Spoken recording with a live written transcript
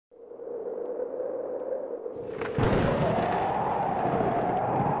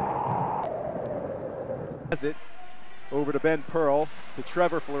Has it over to Ben Pearl, to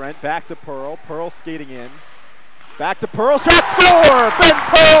Trevor Florent, back to Pearl. Pearl skating in. Back to Pearl, shot, score! Ben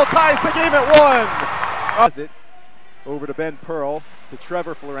Pearl ties the game at 1. Has it over to Ben Pearl, to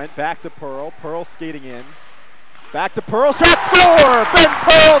Trevor Florent, back to Pearl. Pearl skating in. Back to Pearl, shot, score! Ben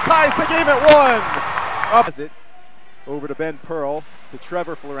Pearl ties the game at 1. Has it over to Ben Pearl, to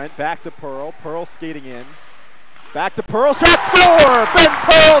Trevor Florent, back to Pearl. Pearl skating in. Back to Pearl, shot, score! Ben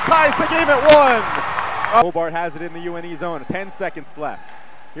Pearl ties the game at 1. Hobart has it in the UNE zone, 10 seconds left.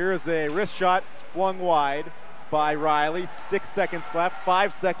 Here is a wrist shot flung wide by Riley, 6 seconds left,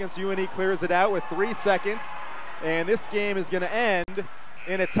 5 seconds, UNE clears it out with 3 seconds, and this game is going to end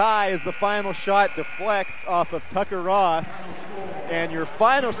in a tie as the final shot deflects off of Tucker Ross. And your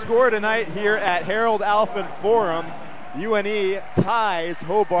final score tonight here at Harold Alphen Forum, UNE ties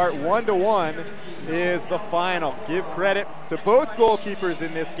Hobart 1-1 is the final. Give credit to both goalkeepers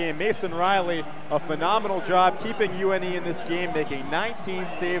in this game. Mason Riley, a phenomenal job keeping UNE in this game, making 19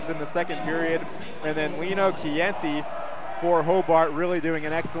 saves in the second period. And then Lino Chienti for Hobart really doing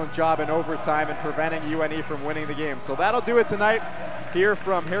an excellent job in overtime and preventing UNE from winning the game. So that'll do it tonight here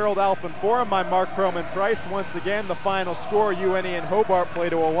from Harold Alphen Forum. I'm Mark Perlman-Price. Once again, the final score, UNE and Hobart play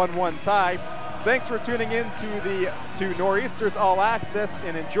to a 1-1 tie. Thanks for tuning in to Nor'easter's All Access,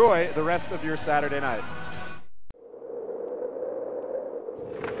 and enjoy the rest of your Saturday night.